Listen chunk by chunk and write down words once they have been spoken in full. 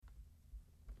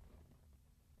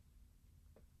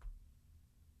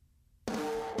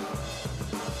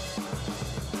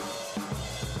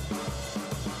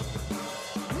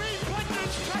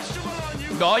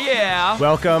Oh, yeah.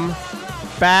 Welcome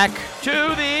back to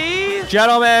the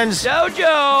Gentlemen's Dojo.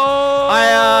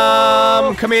 I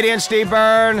am comedian Steve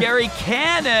Byrne. Gary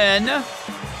Cannon.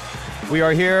 We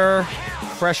are here,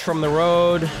 fresh from the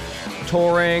road,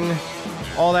 touring,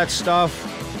 all that stuff.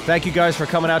 Thank you guys for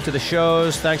coming out to the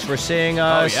shows. Thanks for seeing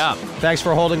us. Oh, yeah. Thanks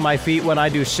for holding my feet when I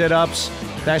do sit-ups.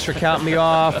 Thanks for counting me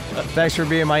off. Thanks for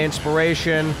being my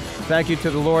inspiration. Thank you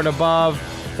to the Lord above.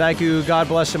 Thank you. God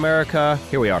bless America.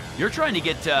 Here we are. You're trying to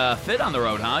get fit on the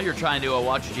road, huh? You're trying to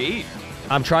watch what you eat.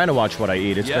 I'm trying to watch what I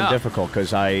eat. It's been difficult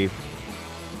because I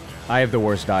have the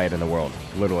worst diet in the world,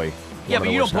 literally. Yeah, but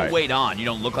you don't put weight on. You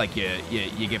don't look like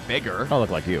you get bigger. I don't look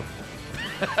like you.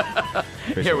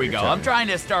 Here we go. I'm trying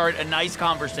to start a nice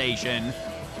conversation.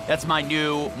 That's my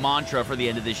new mantra for the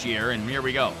end of this year, and here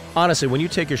we go. Honestly, when you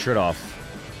take your shirt off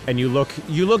and you look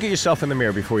at yourself in the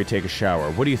mirror before you take a shower,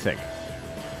 what do you think?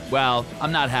 Well,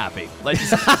 I'm not happy.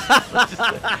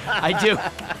 I do.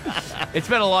 It's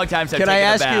been a long time since I've taken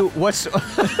a bath. Can I ask you, what's...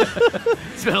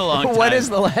 It's been a long time. When is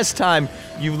the last time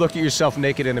you looked at yourself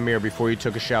naked in the mirror before you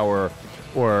took a shower?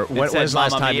 Or when was the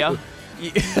last time...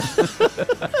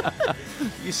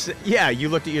 you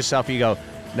looked at yourself and you go,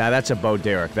 nah, that's a Bo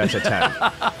Derek. That's a 10.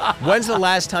 When's the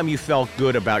last time you felt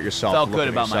good about yourself? Felt good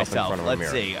about myself.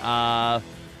 Let's see.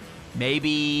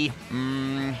 Maybe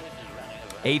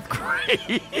 8th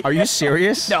grade. Are you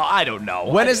serious? No, I don't know.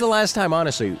 When is the last time,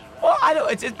 honestly? Well, I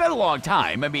don't. It's been a long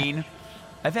time. I mean,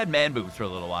 I've had man boobs for a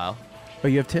little while. Oh,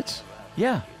 you have tits?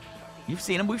 Yeah. You've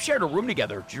seen them. We've shared a room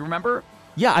together. Do you remember?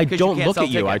 Yeah, I don't look at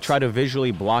you. Tickets. I try to visually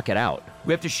block it out.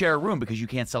 We have to share a room because you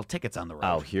can't sell tickets on the road.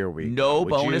 Oh, here we go. No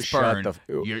bonus burn.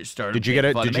 Did you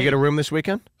get a room this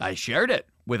weekend? I shared it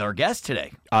with our guest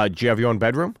today. Do you have your own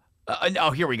bedroom?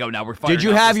 Oh, here we go. Now we're firing. Did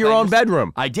you have your own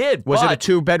bedroom? I did. Was it a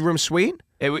 2-bedroom suite?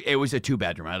 It was a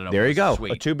 2-bedroom. I don't know. There you go.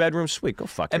 Suite. A 2-bedroom suite. Go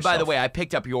fuck yourself. And by the way, I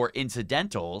picked up your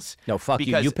incidentals. No, fuck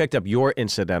you. You picked up your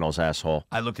incidentals, asshole.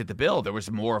 I looked at the bill. There was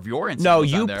more of your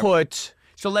incidentals. No, you put.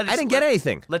 So I didn't get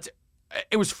anything.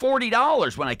 It was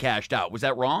 $40 when I cashed out. Was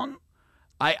that wrong?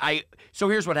 So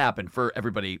here's what happened for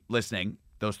everybody listening.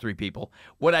 Those 3 people.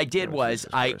 What I did was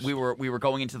we were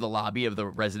going into the lobby of the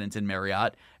residence in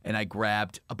Marriott, and I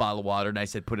grabbed a bottle of water and I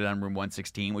said, put it on room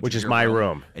 116, which is my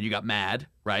room. And you got mad,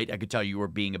 right? I could tell you were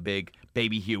being a big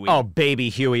baby Huey. Oh, baby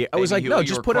Huey! I was like, no,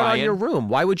 just put it on your room.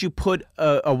 Why would you put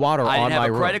a water on my room? I didn't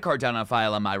have a credit card down on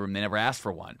file on my room. They never asked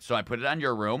for one, so I put it on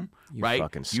your room, right?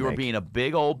 Fucking snake. You were being a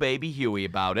big old baby Huey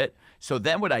about it. So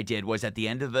then what I did was at the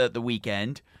end of the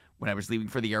weekend, when I was leaving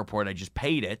for the airport, I just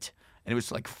paid it. And it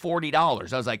was like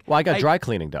 $40. I was like, well, I got dry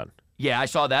cleaning done. Yeah, I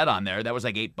saw that on there. That was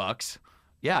like $8.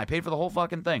 Yeah, I paid for the whole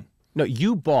fucking thing. No,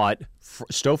 you bought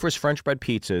Stouffer's French bread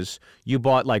pizzas. You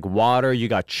bought like water. You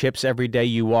got chips every day.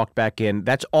 You walked back in.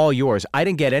 That's all yours. I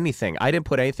didn't get anything. I didn't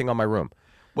put anything on my room.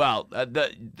 Well,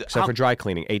 except for dry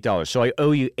cleaning, $8. So I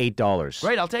owe you $8.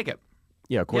 Great, I'll take it.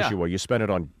 Yeah, of course you will. You spent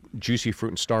it on juicy fruit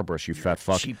and Starburst. You fat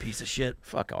fuck. Cheap piece of shit.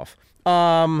 Fuck off.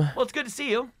 Well, it's good to see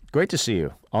you. Great to see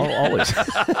you. Always.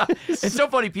 It's so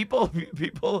funny. People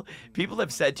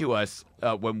have said to us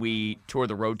when we tour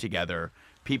the road together.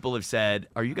 People have said,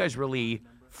 "Are you guys really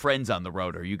friends on the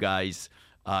road? Are you guys?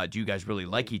 Do you guys really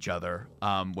like each other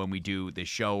when we do this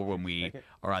show? Or when we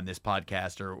are on this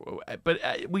podcast?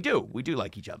 But we do. We do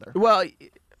like each other. Well,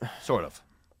 sort of.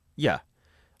 Yeah.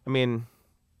 I mean,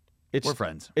 we're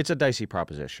friends. It's a dicey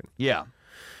proposition. Yeah.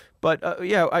 But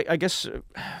I guess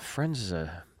friends is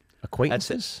a.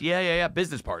 Acquaintances? Yeah.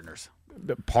 Business partners.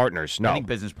 Partners, no. I think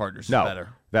business partners is better.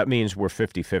 That means we're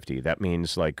 50-50. That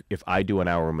means, like, if I do an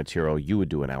hour of material, you would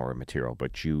do an hour of material,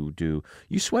 but you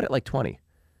sweat it like 20.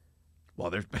 Well,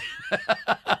 there's...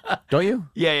 Don't you?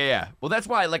 Yeah. Well, that's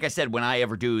why, like I said, when I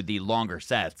ever do the longer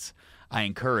sets, I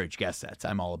encourage guest sets.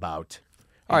 I'm all about...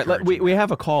 All right, we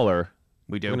have a caller.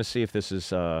 We do. I'm going to see if this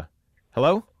is... Hello?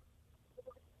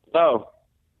 Hello.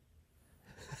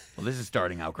 Well, this is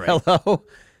starting out great. Hello?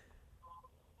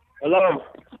 Hello.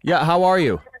 Yeah, how are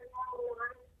you?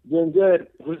 Doing good.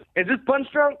 Is this Punch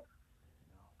Drunk?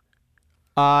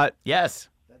 Yes.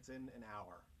 That's in an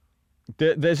hour.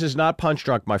 This is not Punch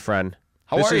Drunk, my friend.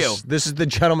 How are you? This is the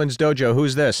Gentleman's Dojo.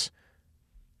 Who's this?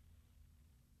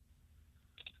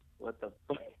 What the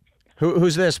fuck?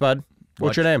 Who's this, bud?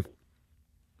 What's your name?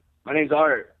 My name's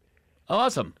Art. Oh,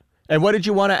 awesome. And what did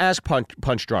you want to ask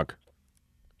Punch Drunk?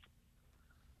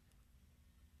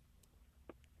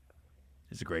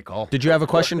 It's a great call. Did you have a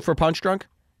question for Punch Drunk?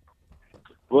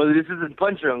 Well, this isn't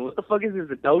Punch Drunk. What the fuck is this,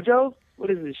 a dojo? What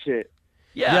is this shit?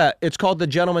 Yeah, it's called the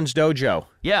Gentleman's Dojo.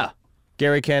 Yeah.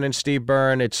 Gary Cannon, Steve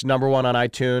Byrne. It's #1 on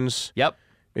iTunes. Yep.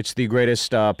 It's the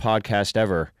greatest podcast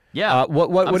ever. Yeah.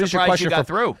 What is your question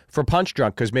for Punch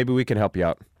Drunk? Because maybe we can help you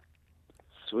out.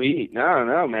 Sweet.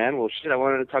 No, man. Well, shit, I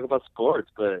wanted to talk about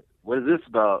sports, but what is this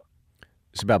about?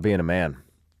 It's about being a man.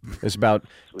 It's about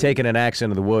taking an axe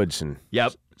into the woods and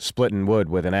splitting wood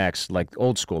with an axe, like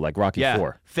old school, like Rocky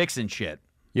IV. Fixing shit.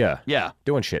 Yeah.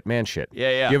 Doing shit, man shit.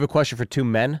 Yeah. Do you have a question for two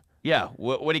men? Yeah.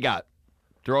 What do you got?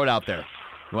 Throw it out there.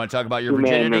 You want to talk about your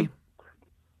virginity?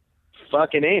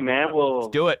 Fucking A, man. Well,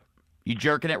 Let's do it. You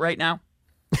jerking it right now?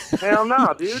 Hell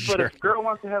no, dude. But if a girl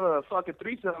wants to have a fucking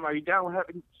threesome, are you down with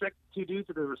having sex with two dudes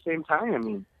at the same time? I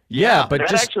mean, yeah, but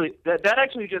that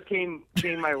actually just came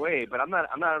my way. But I'm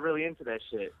not really into that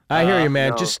shit. I hear you,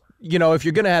 man. No. Just if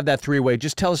you're gonna have that three-way,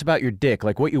 just tell us about your dick.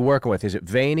 Like what you're working with. Is it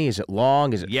veiny? Is it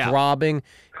long? Is it throbbing?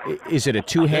 Is it a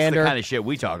two-hander? That's the kind of shit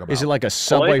we talk about. Is it like a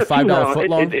Subway $5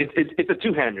 footlong? It's a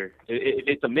two-hander.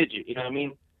 It's a midget. You know what I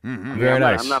mean? Mm-hmm. Very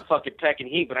nice. I'm not fucking packing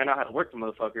heat, but I know how to work the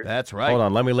motherfucker. That's right. Hold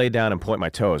on, let me lay down and point my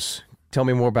toes. Tell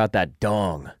me more about that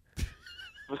dong.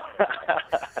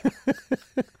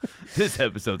 This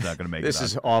episode's not going to make This it.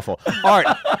 is awful. All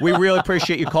right, we really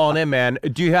appreciate you calling in, man.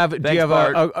 Do you have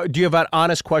an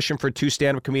honest question for two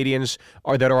stand-up comedians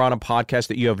that are on a podcast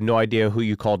that you have no idea who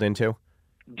you called into?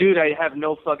 Dude, I have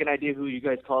no fucking idea who you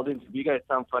guys called in. You guys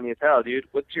sound funny as hell, dude.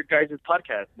 What's your guys'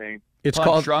 podcast name? It's Punch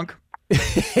called Drunk.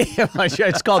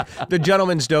 It's called The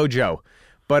Gentleman's Dojo.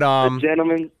 But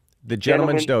The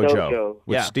Gentleman's Dojo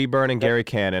with Steve Byrne and Gary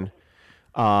Cannon.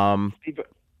 Oh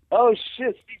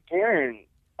shit, Steve Byrne.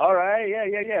 All right,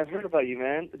 yeah. I've heard about you,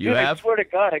 man. Dude, I swear to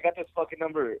God, I got this fucking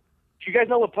number. You guys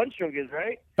know what Punch Drunk is,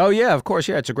 right? Oh yeah, of course.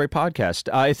 Yeah, it's a great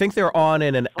podcast. I think they're on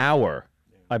in an hour.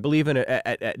 I believe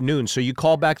at noon. So you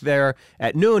call back there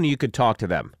at noon, and you could talk to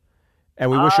them. And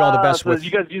we wish you all the best. So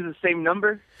you guys use the same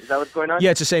number? Is that what's going on?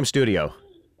 Yeah, it's the same studio.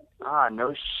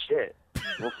 No shit.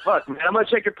 Well, fuck, man. I'm gonna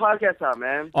check your podcast out,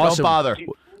 man. Awesome. Don't bother.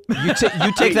 You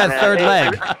take that third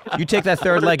leg. You take that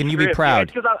third leg, and you be proud.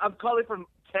 Because I'm calling from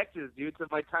Texas, dude, so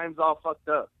my time's all fucked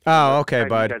up. Oh, okay,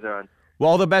 bud. You guys are on. Well,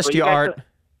 all the best to you, Art.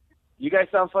 You guys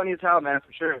sound funny as hell, man,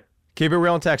 for sure. Keep it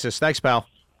real in Texas. Thanks, pal.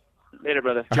 Later,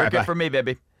 brother. Jerk it for me,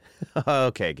 baby.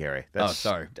 Okay, Gary. That's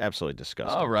sorry. Absolutely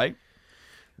disgusting. All right.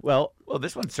 Well,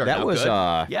 this one started out good.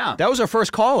 That was our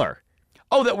first caller.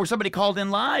 Oh, that where somebody called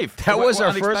in live. That was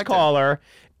our first caller,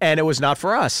 and it was not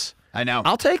for us. I know.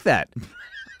 I'll take that.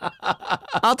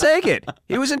 I'll take it.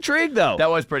 He was intrigued, though.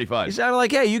 That was pretty fun. He sounded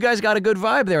like, hey, you guys got a good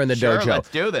vibe there in the dojo. Let's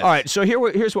do this. All right, so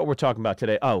here's what we're talking about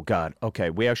today. Oh, God.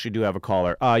 Okay, we actually do have a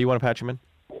caller. You want to patch him in?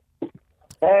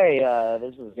 Hey,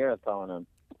 this is Gareth calling in.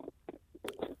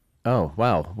 Oh,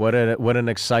 wow. What an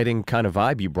exciting kind of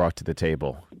vibe you brought to the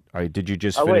table. Did you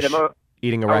just finish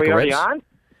eating a rack of ribs? Are we already on?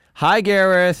 Hi,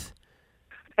 Gareth.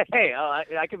 Hey,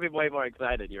 I could be way more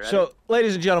excited. You ready? So,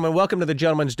 ladies and gentlemen, welcome to the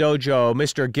Gentleman's Dojo,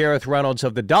 Mr. Gareth Reynolds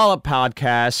of the Dollop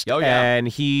podcast. Oh, yeah. And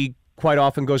he quite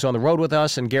often goes on the road with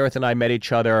us, and Gareth and I met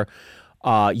each other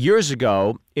years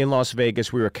ago in Las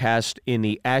Vegas. We were cast in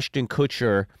the Ashton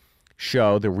Kutcher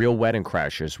show, The Real Wedding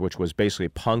Crashers, which was basically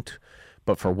Punk'd,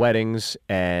 but for weddings.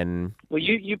 And well,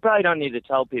 you probably don't need to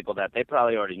tell people that. They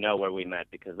probably already know where we met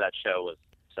because that show was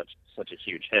such a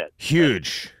huge hit.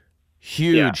 Huge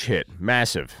hit,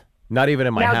 massive. Not even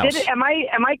in my house. Am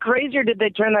I crazy, or did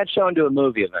they turn that show into a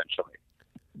movie eventually?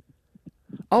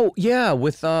 Oh yeah,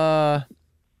 with I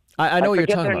know what you're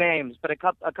talking about. I forget their names, but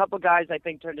a couple guys I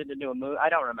think turned it into a movie. I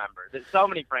don't remember. There's so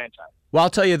many franchises. Well, I'll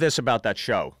tell you this about that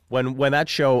show. When that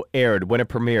show aired, when it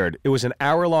premiered, it was an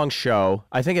hour-long show.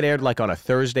 I think it aired like on a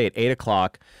Thursday at 8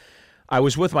 o'clock. I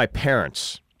was with my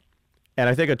parents, and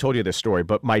I think I told you this story,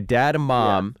 but my dad and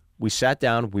mom, we sat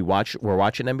down, we're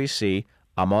watching NBC,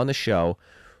 I'm on the show,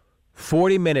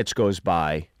 40 minutes goes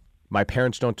by, my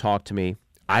parents don't talk to me,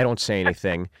 I don't say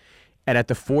anything, and at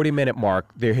the 40-minute mark,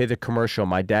 they hear the commercial,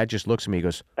 my dad just looks at me, he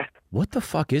goes, what the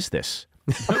fuck is this?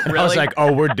 Really? I was like,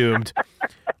 oh, we're doomed.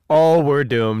 Oh, we're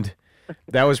doomed.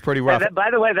 That was pretty rough.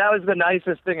 By the way, that was the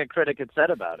nicest thing a critic had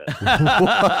said about it.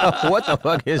 What the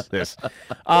fuck is this?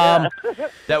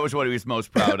 That was what he was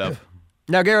most proud of.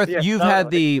 Now, Gareth, you've had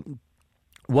the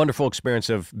wonderful experience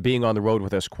of being on the road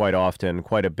with us quite often,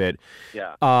 quite a bit.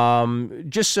 Yeah.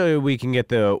 Just so we can get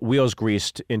the wheels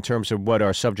greased in terms of what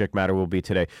our subject matter will be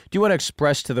today, do you want to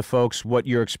express to the folks what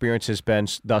your experience has been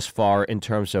thus far in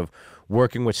terms of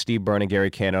working with Steve Byrne and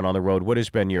Gary Cannon on the road? What has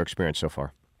been your experience so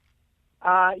far?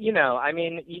 I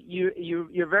mean,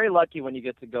 you're very lucky when you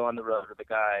get to go on the road with a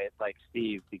guy like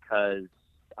Steve because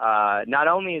not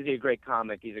only is he a great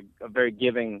comic, he's a very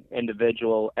giving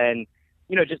individual, and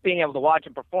just being able to watch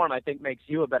him perform, I think, makes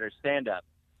you a better stand-up.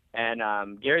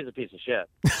 And Gary's a piece of shit.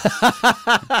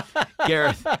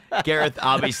 Gareth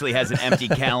obviously has an empty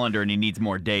calendar and he needs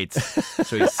more dates,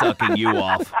 so he's sucking you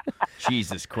off.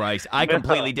 Jesus Christ. I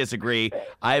completely disagree.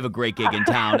 I have a great gig in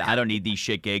town. I don't need these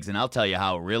shit gigs, and I'll tell you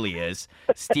how it really is.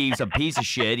 Steve's a piece of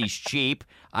shit. He's cheap.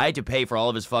 I had to pay for all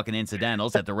of his fucking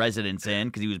incidentals at the Residence Inn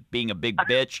because he was being a big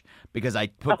bitch because I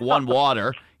took one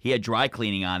water. He had dry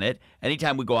cleaning on it.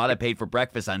 Anytime we go out, I paid for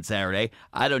breakfast on Saturday.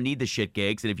 I don't need the shit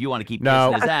gigs, and if you want to keep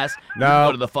kissing his ass, you can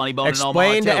go to the Funny Bone in Omaha,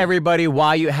 Explain to too. everybody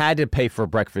why you had to pay for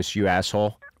breakfast, you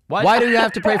asshole. What? Why do you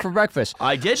have to pay for breakfast?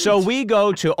 I didn't. So we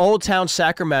go to Old Town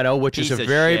Sacramento, which Piece is a of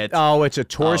very shit. it's a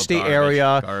touristy garbage,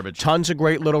 area. garbage. Tons of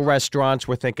great little restaurants.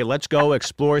 We're thinking, let's go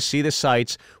explore, see the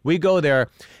sights. We go there,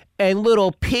 and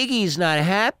little Piggy's not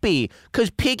happy because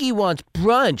Piggy wants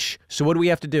brunch. So what do we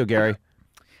have to do, Gary?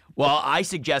 Well, I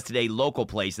suggested a local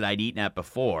place that I'd eaten at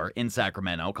before in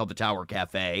Sacramento called the Tower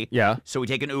Cafe. Yeah. So we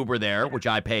take an Uber there, which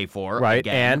I pay for. Right,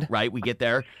 Again, and? Right, we get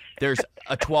there. There's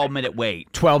a 12-minute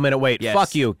wait. 12-minute wait. Yes.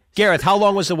 Fuck you. Gareth, how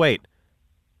long was the wait?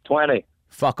 20.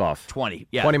 Fuck off. 20.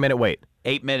 Yeah. 20-minute wait.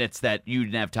 8 minutes that you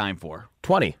didn't have time for.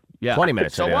 20. Yeah. 20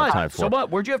 minutes So I didn't have what? time for. So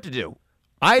what? What'd you have to do?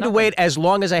 I had to wait as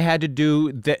long as I had to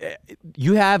do.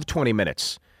 You have 20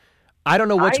 minutes. I don't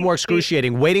know what's more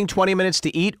excruciating, waiting 20 minutes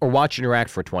to eat or watching your act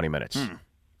for 20 minutes.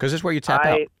 Because this is where you tap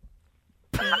out.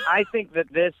 I think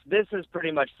that this has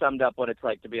pretty much summed up what it's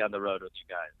like to be on the road with you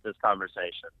guys, this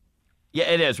conversation. Yeah,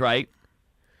 it is, right?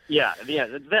 Yeah,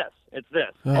 it's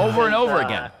this. Over and over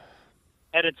again.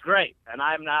 And it's great, and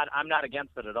I'm not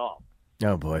against it at all.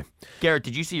 Oh, boy. Garrett,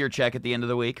 did you see your check at the end of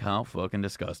the week? How fucking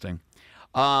disgusting.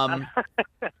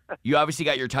 You obviously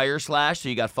got your tire slashed, so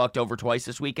you got fucked over twice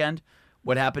this weekend.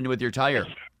 What happened with your tire?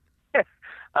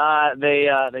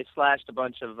 They slashed a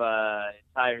bunch of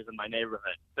tires in my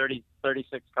neighborhood.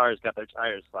 36 cars got their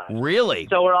tires slashed. Really?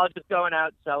 So we're all just going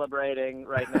out celebrating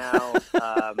right now.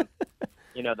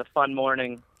 The fun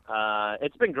morning.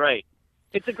 It's been great.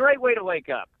 It's a great way to wake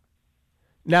up.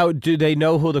 Now, do they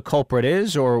know who the culprit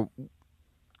is, or?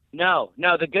 No.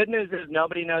 The good news is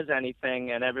nobody knows anything,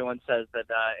 and everyone says that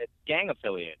it's gang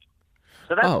affiliated.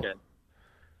 So that's good.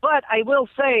 But I will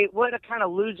say, what a kind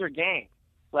of loser gang.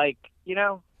 Like,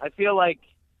 I feel like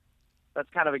that's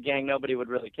kind of a gang nobody would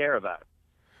really care about.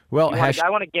 Well, I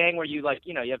want a gang where you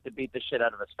have to beat the shit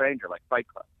out of a stranger, like Fight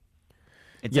Club.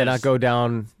 Yeah, not go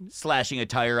down slashing a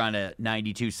tire on a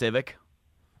 92 Civic.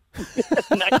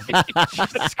 92.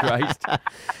 Jesus Christ.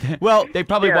 Well, they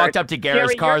probably walked up to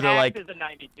Gareth's car. They're like, is a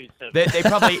 92 Civic.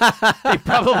 they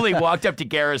probably walked up to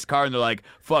Gareth's car and they're like,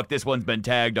 "Fuck, this one's been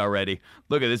tagged already.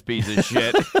 Look at this piece of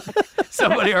shit."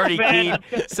 Somebody already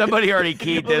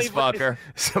keyed this fucker.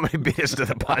 Somebody beat us to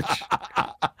the punch.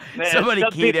 Man, Somebody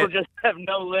some keyed people it. just have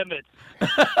no limits.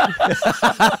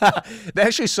 They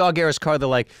actually saw Gareth's car. They're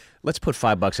like, let's put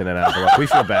 $5 in an envelope. We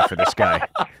feel bad for this guy.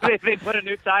 They put a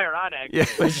new tire on, actually. Yeah.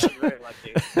 I was very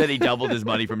lucky. Then he doubled his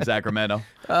money from Sacramento.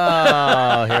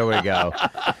 Oh, here we go.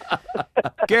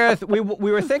 Gareth, we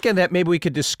were thinking that maybe we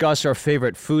could discuss our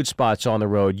favorite food spots on the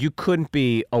road. You couldn't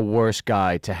be a worse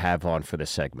guy to have on for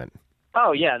this segment.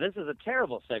 Oh, yeah, this is a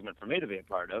terrible segment for me to be a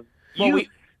part of.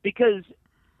 Because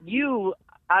you,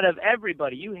 out of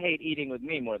everybody, you hate eating with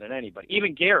me more than anybody,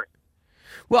 even Gary.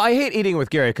 Well, I hate eating with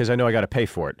Gary because I know I got to pay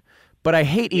for it. But I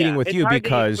hate eating with you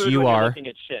because you are looking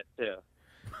at shit, too.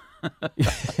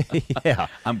 Yeah.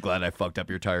 I'm glad I fucked up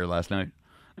your tire last night.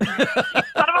 Son of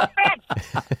a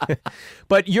bitch!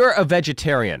 But you're a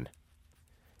vegetarian.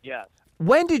 Yes.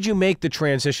 When did you make the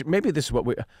transition? Maybe this is what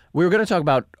we were going to talk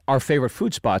about our favorite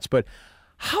food spots, but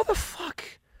how the fuck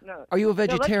are you a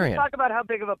vegetarian? Let's just talk about how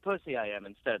big of a pussy I am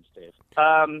instead, Steve.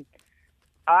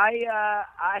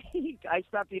 I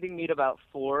stopped eating meat about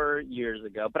 4 years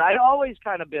ago, but I'd always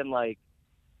kind of been like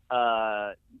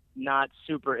not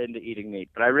super into eating meat.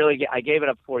 But I gave it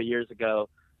up 4 years ago,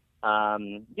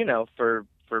 for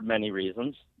many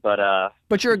reasons. But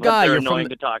you're a guy. You're annoying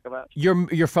to talk about.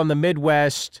 You're from the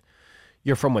Midwest.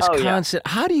 You're from Wisconsin. Oh,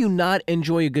 yeah. How do you not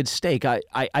enjoy a good steak?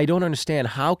 I don't understand.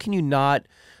 How can you not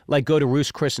go to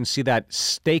Ruth's Chris and see that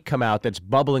steak come out that's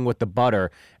bubbling with the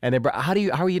butter? And how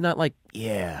are you not like,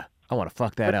 yeah, I want to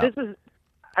fuck that up?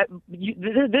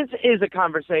 This is a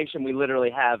conversation we literally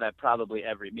have at probably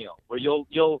every meal, where you'll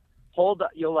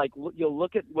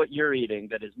look at what you're eating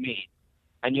that is meat,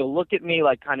 and you'll look at me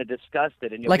like kind of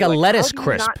disgusted, and you'll like be a lettuce how do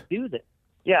crisp. You not do this?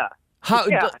 Yeah.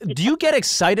 Do you get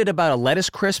excited about a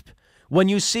lettuce crisp? When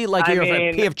you see you're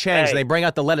at P.F. Chang's and they bring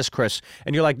out the lettuce crisp,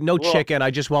 and you're like, no chicken, I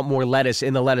just want more lettuce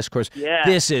in the lettuce crisp. Yeah.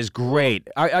 This is great.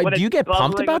 Do you get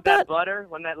pumped about that? Butter,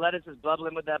 when that lettuce is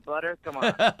bubbling with that butter, come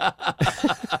on.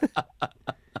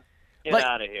 Get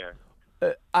out of here.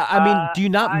 Do you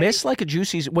not miss a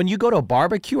juicy, when you go to a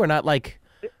barbecue or not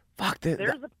fuck this?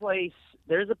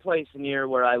 There's a place near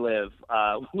where I live,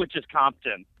 which is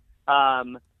Compton,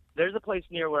 there's a place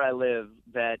near where I live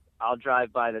that I'll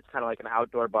drive by that's kind of like an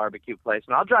outdoor barbecue place.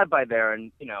 And I'll drive by there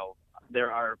and, there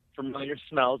are familiar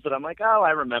smells that I'm like, oh,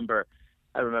 I remember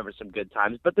some good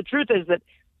times. But the truth is that,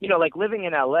 like living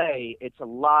in LA, it's a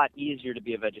lot easier to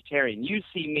be a vegetarian. You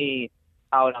see me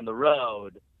out on the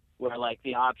road where like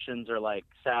the options are like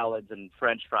salads and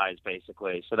French fries,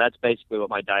 basically. So that's basically what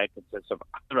my diet consists of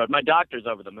on the road. My doctor's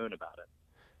over the moon about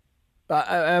it.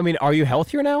 I mean, are you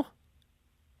healthier now?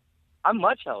 I'm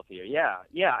much healthier. Yeah.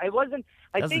 It wasn't.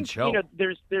 I think show.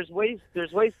 there's ways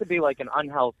to be like an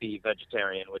unhealthy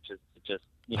vegetarian, which is to just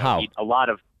How? eat a lot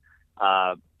of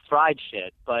fried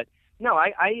shit. But no,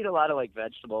 I eat a lot of like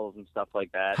vegetables and stuff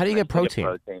like that. How do you get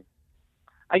protein?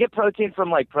 I get protein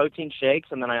from like protein shakes,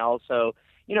 and then I also,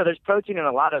 there's protein in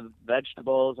a lot of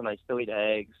vegetables, and I still eat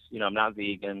eggs. I'm not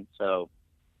vegan, so.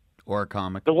 Or a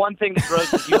comic. The one thing that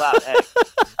grosses you out, eggs.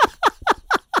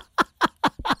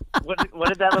 What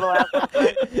did that little asshole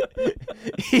say?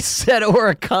 He said, or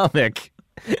a comic.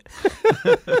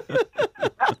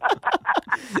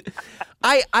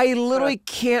 I literally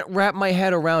can't wrap my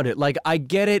head around it. Like, I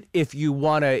get it if you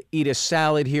want to eat a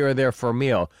salad here or there for a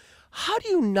meal. How do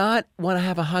you not want to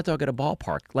have a hot dog at a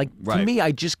ballpark? Like, to me,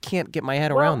 I just can't get my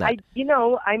head around that.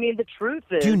 The truth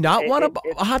is... Do you not want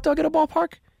a hot dog at a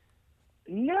ballpark?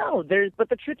 No, but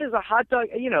the truth is a hot dog,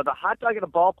 the hot dog at a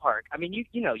ballpark. I mean,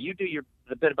 you do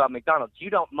the bit about McDonald's. You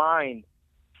don't mind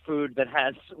food that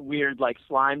has weird, like,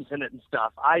 slimes in it and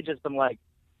stuff. I just am like,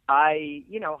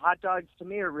 hot dogs to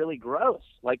me are really gross,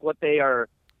 like what they are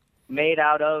made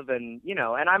out of. And,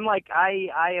 and I'm like,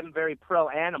 I am very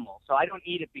pro-animal, so I don't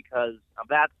eat it because of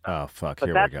that stuff. Oh, fuck, but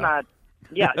here that's we go. not,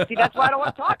 yeah, see, that's why I don't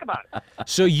want to talk about it.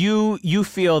 So you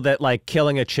feel that, like,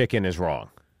 killing a chicken is wrong?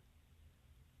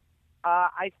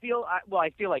 I feel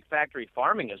like factory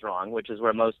farming is wrong, which is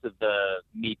where most of the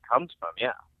meat comes from.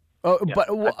 Yeah. Oh, yeah. but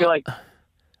I feel like.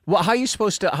 Well, how are you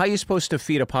supposed to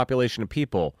feed a population of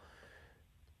people?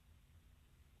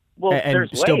 Well, and there's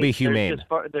still ways. be humane.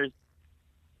 There's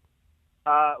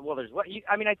what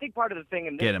I mean. I think part of the thing,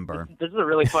 and Get him, Byrne. This is a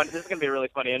really fun. This is going to be a really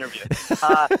funny interview.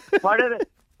 Part of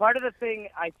the thing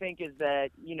I think is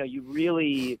that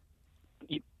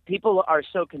people are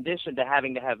so conditioned to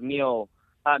having to have meat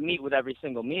with every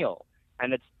single meal,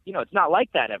 and it's not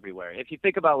like that everywhere. If you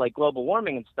think about like global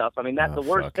warming and stuff, I mean that's the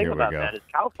worst thing about that is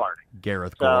cow farting.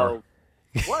 Gareth Gore.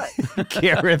 What?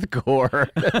 Gareth Gore.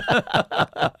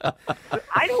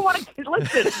 I don't want to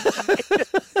listen.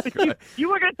 You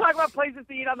were going to talk about places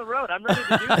to eat on the road. I'm ready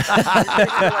to do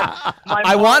that.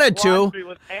 I wanted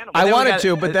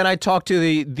to, but then I talked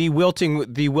to the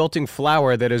wilting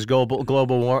flower that is global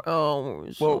warming. Oh,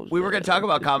 well, we were going to talk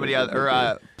about comedy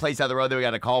or place on the road. Then we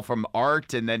got a call from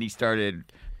Art, and then he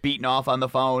started beating off on the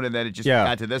phone, and then it just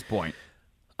got to this point.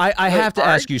 I have to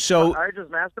ask you. So, are you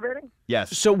just masturbating?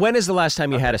 Yes. So when is the last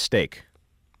time you had a steak?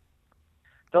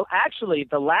 Actually,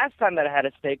 the last time that I had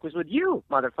a steak was with you,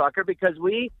 motherfucker, because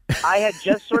I had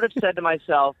just sort of said to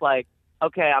myself, like,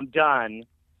 okay, I'm done.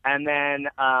 And then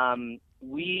I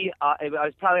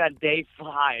was probably on day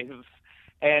 5,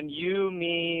 and you,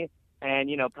 me,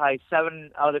 and, probably 7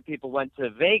 other people went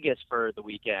to Vegas for the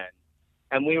weekend.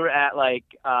 And we were at, like,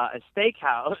 a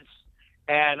steakhouse,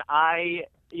 and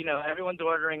everyone's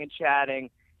ordering and chatting,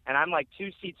 and I'm like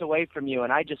 2 seats away from you,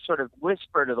 and I just sort of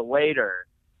whisper to the waiter,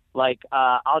 like,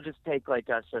 I'll just take like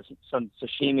some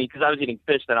sashimi, because I was eating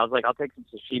fish then. I was like, I'll take some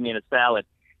sashimi and a salad.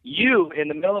 You, in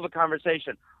the middle of a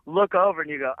conversation, look over and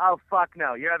you go, oh, fuck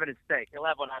no, you're having a steak. You'll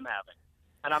have what I'm having.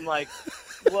 And I'm like,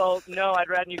 well, no, I'd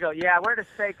rather. And you go, yeah, we're at a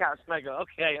steakhouse. And I go,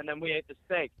 okay, and then we ate the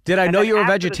steak. Did I know you were a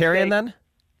vegetarian then?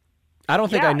 I don't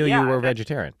think I knew you were a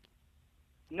vegetarian.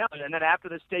 No, and then after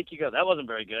the steak, you go, that wasn't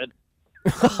very good.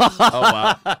 Oh,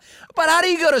 wow. But how do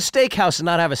you go to a steakhouse and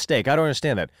not have a steak? I don't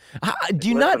understand that. Do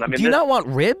you not want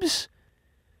ribs?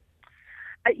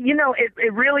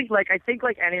 It really, like, I think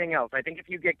like anything else, I think if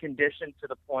you get conditioned to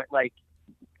the point, like,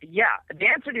 yeah, the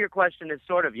answer to your question is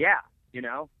sort of, yeah, You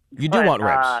do want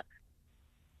ribs.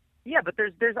 Yeah, but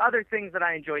there's other things that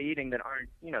I enjoy eating that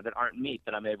aren't meat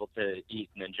that I'm able to eat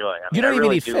and enjoy. I mean, you don't even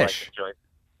really eat fish.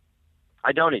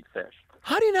 I don't eat fish.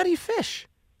 How do you not eat fish?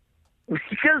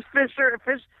 Because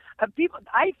people.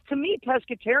 To me,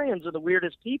 pescatarians are the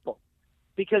weirdest people,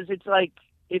 because it's like,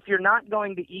 if you're not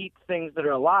going to eat things that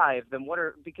are alive, then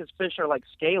because fish are like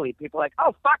scaly. People are like,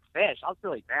 oh, fuck fish, I'll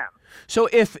still eat them. So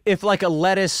if like a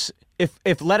lettuce,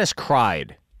 if lettuce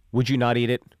cried, would you not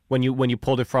eat it when you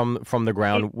pulled it from the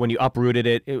ground, when you uprooted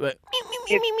it? We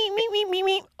can't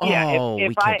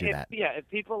do that. If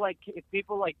people like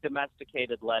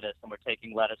domesticated lettuce and were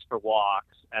taking lettuce for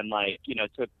walks and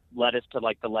took lettuce to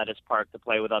like the lettuce park to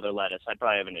play with other lettuce, I'd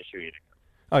probably have an issue eating it.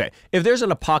 Okay, if there's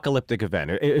an apocalyptic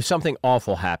event, if something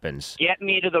awful happens, get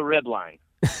me to the rib line.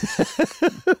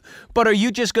 But are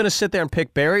you just going to sit there and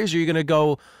pick berries, or are you going to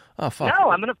go, oh, fuck? No,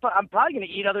 I'm probably going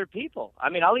to eat other people. I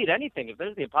mean, I'll eat anything. If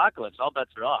there's the apocalypse, all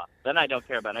bets are off. Then I don't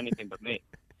care about anything but me.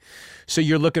 So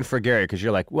you're looking for Gary because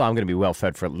you're like, well, I'm going to be well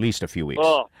fed for at least a few weeks.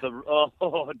 Dude,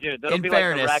 that'll be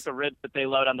like the rack of ribs that they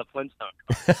load on the Flintstone.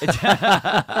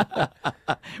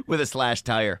 With a slash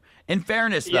tire. In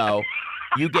fairness, though,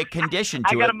 you get conditioned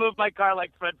to it. I got to move my car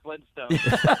like Fred Flintstone.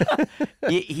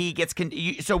 He gets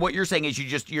so what you're saying is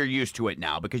you're used to it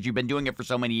now because you've been doing it for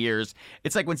so many years.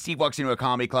 It's like when Steve walks into a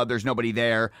comedy club, there's nobody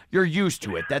there. You're used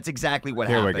to it. That's exactly what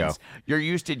happens. Here we go. You're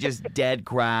used to just dead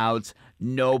crowds,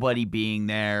 nobody being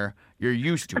there. You're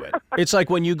used to it. It's like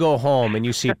when you go home and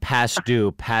you see past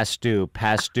due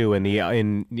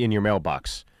in your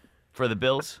mailbox. For the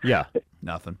bills? Yeah.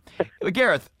 Nothing. But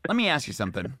Gareth, let me ask you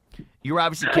something. You were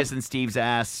obviously kissing Steve's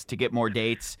ass to get more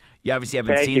dates. You obviously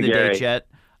haven't seen the dates yet.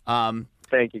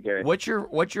 Thank you, Gary. What's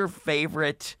your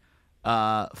favorite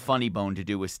funny bone to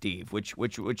do with Steve?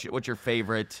 What's your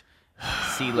favorite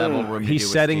C-level room?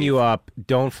 He's setting you up.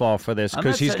 Don't fall for this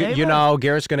because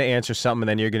Garrett's going to answer something, and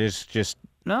then you're going to just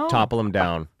topple him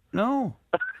down. No.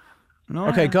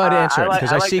 Okay, go ahead, answer it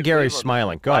because I see Gary Cleveland.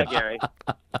 smiling. Go ahead. Why, Gary?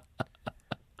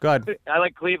 Go ahead. I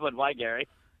like Cleveland. Why, Gary?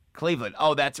 Cleveland.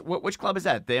 Oh, that's which club is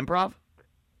that? The Improv?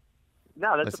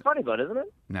 No, that's a funny bone, isn't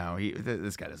it? No,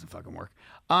 this guy doesn't fucking work.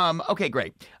 Okay,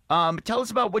 great. Tell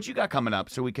us about what you got coming up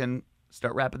so we can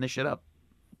start wrapping this shit up.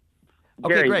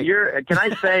 Okay, Gary, great. Can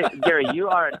I say, Gary, you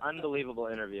are an unbelievable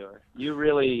interviewer. You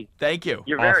really. Thank you.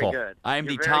 You're Awful. very good. I am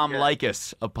the Tom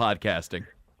Likas of podcasting.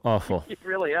 Awful. You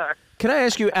really are. Can I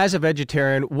ask you, as a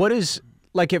vegetarian, what is,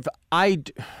 like, if I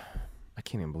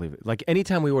can't even believe it. Like,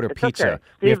 anytime we order pizza, okay.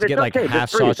 we have to Steve, get, like, okay.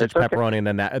 half Just breathe. sausage, It's okay. pepperoni, and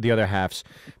then the other half's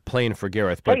plain for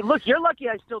Gareth. But Hey, look, you're lucky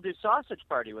I still do sausage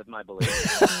party with my belief.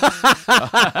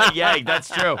 Yeah, that's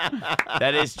true.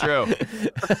 That is true.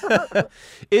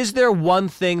 is there one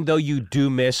thing, though, you do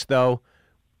miss, though?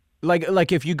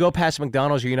 Like if you go past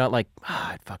McDonald's, you're not like,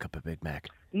 I'd fuck up a Big Mac.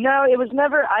 No, it was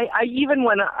never.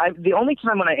 The only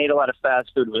time when I ate a lot of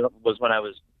fast food was when I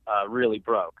was really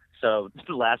broke. So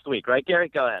last week, right, Gary?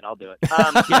 Go ahead, I'll do it.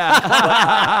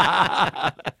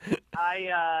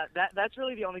 That's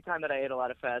really the only time that I ate a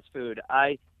lot of fast food.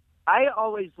 I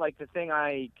always the thing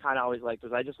I kind of always liked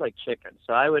was I just like chicken.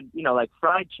 So I would, like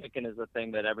fried chicken is a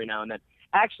thing that every now and then.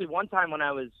 Actually, one time when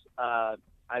I was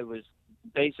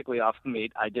basically off of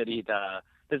meat, I did eat.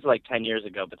 This is like 10 years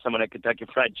ago, but someone at Kentucky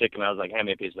Fried Chicken, I was like, hand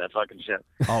me a piece of that fucking shit.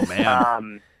 Oh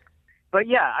man. But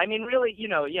yeah, I mean, really,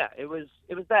 it was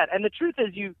that. And the truth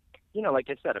is, like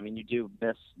I said, I mean, you do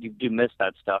miss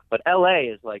that stuff. But LA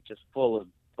is like just full of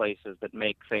places that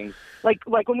make things like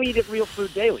when we eat at Real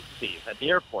Food Daily, Steve, at the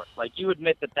airport. Like you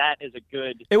admit that is a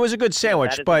good. It was a good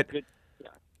sandwich, but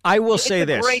I will say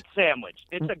this: it's a great sandwich.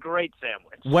 It's a great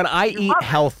sandwich. When I eat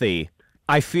healthy,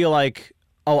 I feel like,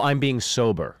 I'm being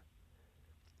sober.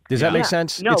 Does that make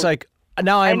sense? No. It's like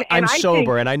now I'm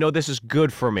sober, think, and I know this is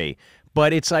good for me.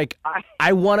 But it's like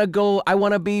I want to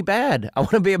be bad. I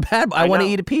want to be I want to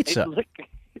eat a pizza.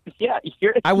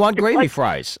 I want gravy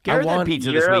fries. Gareth had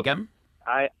pizza this weekend.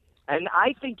 I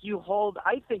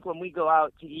think when we go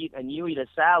out to eat and you eat a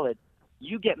salad,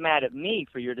 you get mad at me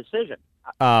for your decision.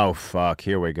 Oh fuck!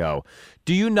 Here we go.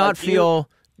 Do you not feel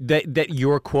that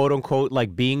you're quote unquote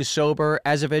like being sober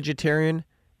as a vegetarian,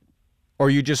 or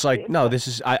you just like no? This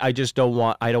is I just don't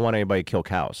want anybody to kill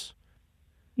cows.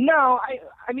 No,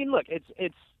 I mean, look,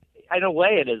 it's in a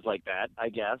way it is like that, I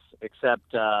guess.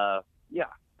 Except, I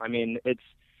mean, it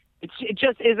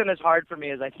just isn't as hard for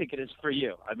me as I think it is for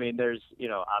you. I mean, there's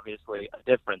obviously a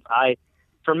difference.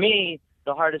 For me,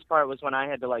 the hardest part was when I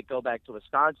had to go back to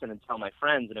Wisconsin and tell my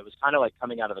friends, and it was kind of like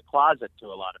coming out of the closet to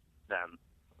a lot of them.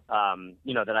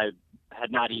 That I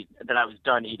had not eaten, that I was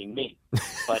done eating meat.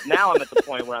 But now I'm at the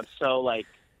point where I'm so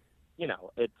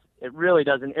It really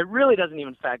doesn't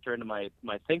even factor into my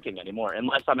thinking anymore,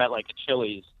 unless I'm at a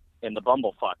Chili's in the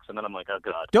Bumblefucks, and then I'm like, oh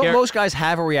god. Don't most guys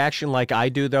have a reaction like I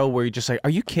do though, where you're just like, are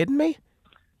you kidding me?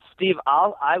 Steve,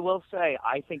 I will say,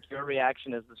 I think your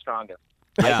reaction is the strongest.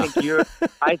 Yeah.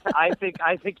 I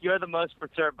think you're the most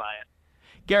perturbed by it.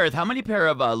 Gareth, how many pair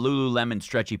of Lululemon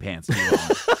stretchy pants do you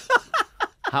own?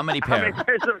 How many pair?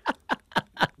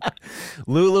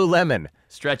 Lululemon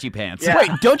stretchy pants. Yeah.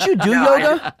 Wait, don't you do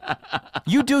yoga?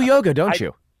 You do yoga, don't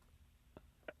you?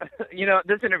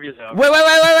 This interview's over.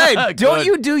 Wait. Don't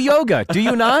you do yoga? Do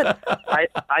you not? I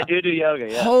do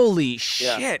yoga, yeah. Holy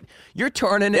shit. You're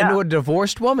turning into a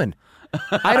divorced woman.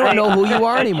 I don't know who you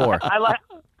are anymore. I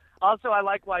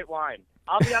like white wine.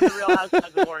 I'll be on the Real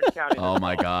Housewives of Orange County. Oh,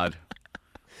 my God.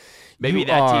 Maybe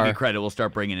that TV credit will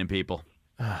start bringing in people.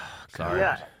 Sorry.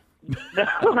 Yeah. No,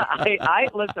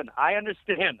 listen, I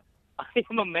understand. I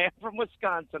am a man from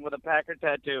Wisconsin with a Packer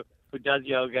tattoo who does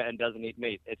yoga and doesn't eat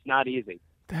meat. It's not easy.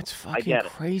 That's fucking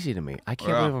crazy to me. I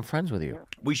can't believe I'm friends with you.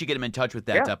 We should get him in touch with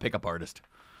that pickup artist.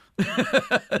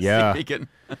 Yeah. See if he can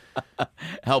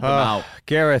help him out.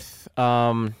 Gareth.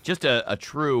 Just a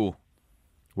true...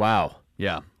 Wow.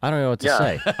 Yeah. I don't know what to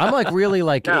say. I'm like really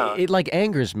like, it like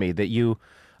angers me that you...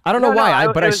 I don't know why,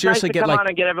 but I seriously nice to get come like... on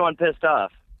and get everyone pissed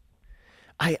off.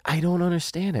 I don't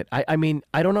understand it. I mean,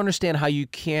 I don't understand how you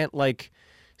can't like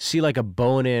see like a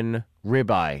bone-in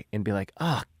ribeye and be like,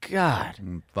 oh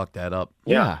God, fuck that up.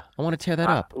 Yeah, I want to tear that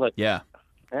up. Look, yeah,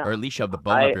 or at least shove the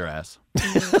bone up your ass.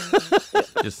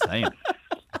 Just saying,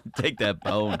 take that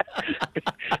bone.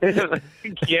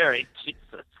 Gary,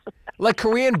 Jesus. Like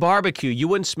Korean barbecue, you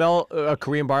wouldn't smell a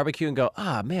Korean barbecue and go,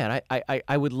 ah, man,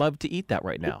 I would love to eat that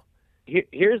right now.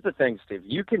 Here's the thing, Steve.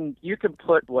 You can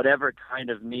put whatever kind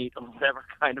of meat or whatever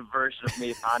kind of version of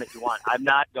meat on it you want. I'm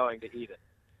not going to eat it.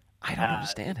 I don't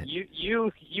understand it.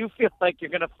 You feel like you're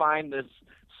going to find this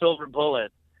silver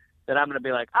bullet that I'm going to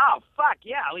be like, oh, fuck,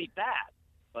 yeah, I'll eat that.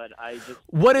 But I just...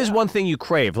 What is one thing you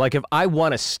crave? Like if I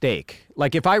want a steak,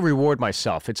 like if I reward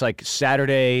myself, it's like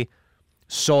Saturday...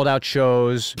 sold-out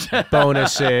shows,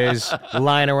 bonuses,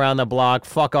 lying around the block,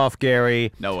 fuck off,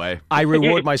 Gary. No way. I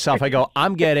reward myself. I go,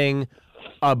 I'm getting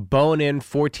a bone-in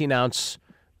 14-ounce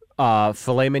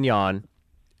filet mignon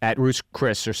at Ruth's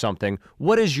Chris or something.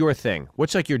 What is your thing?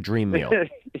 What's like your dream meal?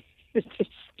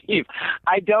 Steve,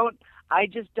 I'm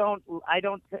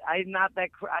not that...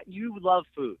 You love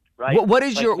food, right? What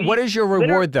is your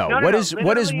reward, though?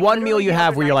 What is one meal you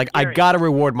have where you're like, Gary, I got to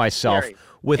reward myself? Gary,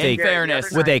 with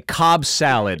with a Cobb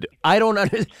salad. I don't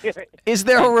understand. Is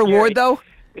there a reward, though?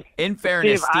 In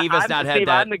fairness, Steve has not had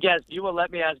that. I'm the guest. You will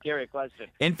let me ask Gary a question.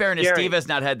 In fairness, Steve has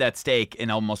not had that steak in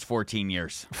almost 14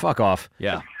 years. Fuck off.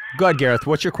 Yeah. Go ahead, Gareth.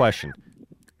 What's your question?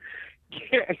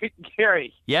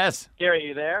 Gary. Yes. Gary,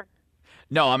 you there?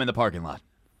 No, I'm in the parking lot.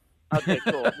 Okay,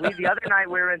 cool. The other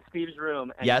night we were in Steve's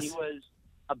room, and he was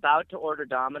about to order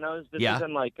Domino's. This was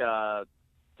in like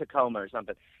Tacoma or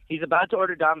something. He's about to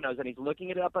order Domino's, and he's looking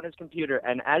it up on his computer.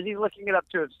 And as he's looking it up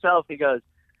to himself, he goes,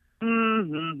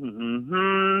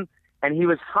 and he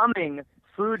was humming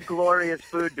 "Food, Glorious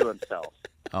Food" to himself.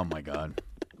 Oh my God!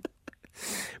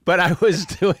 But I was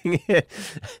doing it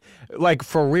like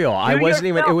for real. I wasn't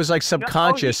even. It was like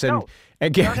subconscious. And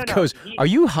Gareth goes, "Are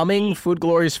you humming "Food,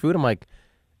 Glorious Food"?" I'm like,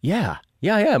 "Yeah,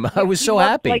 I am." I was so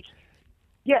happy.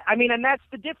 Yeah, I mean, and that's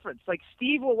the difference. Like,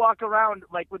 Steve will walk around,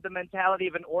 like, with the mentality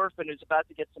of an orphan who's about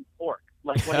to get some pork.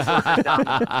 Like, when he orders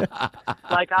Domino's.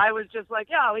 Like, I was just like,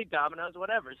 yeah, I'll eat Domino's,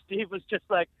 whatever. Steve was just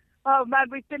like, oh,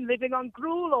 man, we've been living on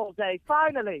gruel all day,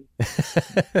 finally.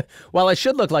 Well, I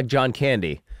should look like John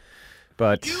Candy,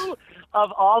 but... You,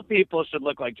 of all people, should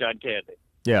look like John Candy.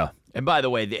 Yeah. And by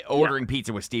the way, ordering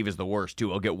pizza with Steve is the worst,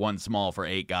 too. I'll get one small for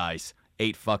 8 guys.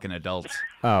 8 fucking adults.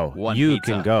 Oh, one you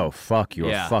pizza. can go. Fuck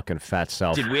your fucking fat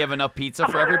self. Did we have enough pizza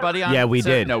for everybody on Yeah, we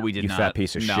did. No, we did not. You fat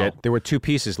piece of shit. There were 2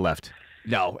 pieces left.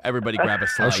 No, everybody grab a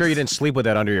slice. I'm sure you didn't sleep with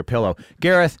that under your pillow.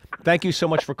 Gareth, thank you so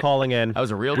much for calling in. That was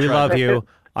a real We treasure. love you.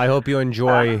 I hope you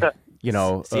enjoy, you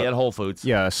know. See you at Whole Foods.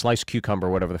 Yeah, a sliced cucumber,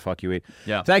 whatever the fuck you eat.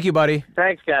 Yeah. Thank you, buddy.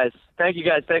 Thanks, guys. Thank you,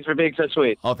 guys. Thanks for being so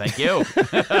sweet. Oh, thank you.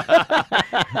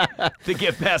 The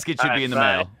gift basket should be in the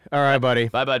mail. All right, buddy.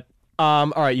 Bye, bud.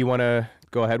 All right, you want to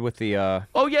go ahead with the...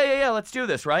 Oh, yeah. Let's do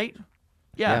this, right?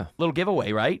 Yeah. Little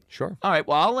giveaway, right? Sure. All right,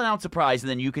 well, I'll announce a prize, and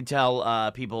then you can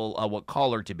tell people what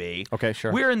caller to be. Okay,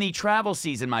 sure. We're in the travel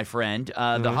season, my friend,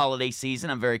 the holiday season.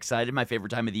 I'm very excited, my favorite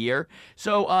time of the year.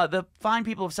 So the fine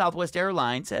people of Southwest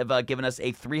Airlines have given us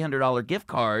a $300 gift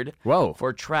card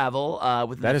for travel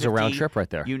within that the is a round trip right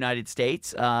there. United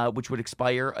States, which would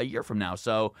expire a year from now.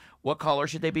 So what caller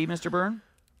should they be, Mr. Byrne?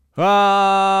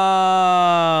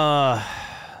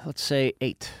 Let's say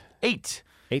 8. 8.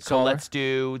 8 So caller. let's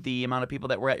do the amount of people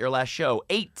that were at your last show.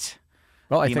 8.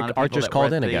 Well, I think Art just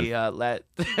called in again. Art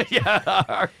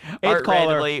 8th caller.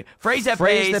 Randomly. Phrase that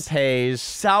pays.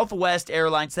 Southwest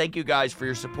Airlines. Thank you guys for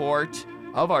your support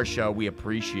of our show. We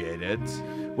appreciate it.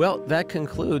 Well, that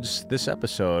concludes this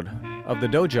episode of the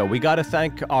Dojo. We got to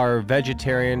thank our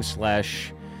vegetarian /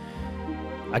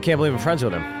 I can't believe I'm friends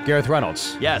with him, Gareth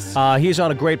Reynolds. Yes. He's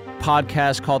on a great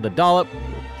podcast called The Dollop.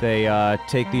 They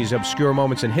take these obscure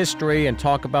moments in history and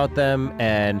talk about them,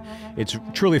 and it's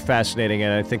truly fascinating,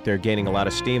 and I think they're gaining a lot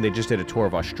of steam. They just did a tour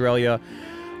of Australia.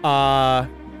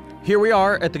 Here we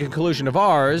are at the conclusion of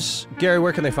ours. Gary,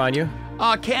 where can they find you?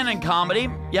 Canon Comedy,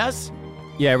 yes?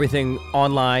 Yeah, everything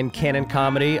online, Canon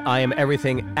Comedy. I am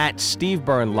everything at Steve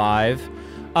Byrne Live.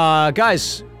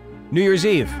 Guys, New Year's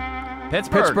Eve.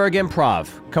 Pittsburgh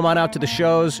Improv. Come on out to the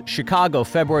shows. Chicago,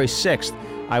 February 6th.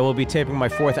 I will be taping my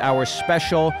 4th hour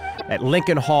special at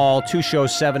Lincoln Hall, 2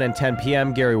 shows, 7 and 10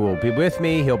 p.m. Gary will be with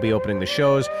me. He'll be opening the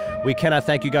shows. We cannot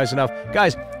thank you guys enough.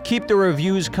 Guys, keep the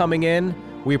reviews coming in.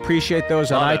 We appreciate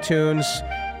those on iTunes.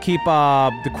 Keep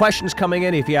the questions coming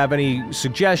in. If you have any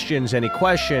suggestions, any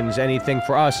questions, anything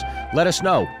for us, let us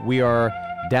know. We are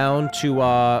down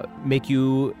to make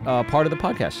you part of the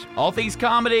podcast. All Things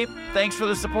Comedy. Thanks for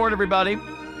the support, everybody.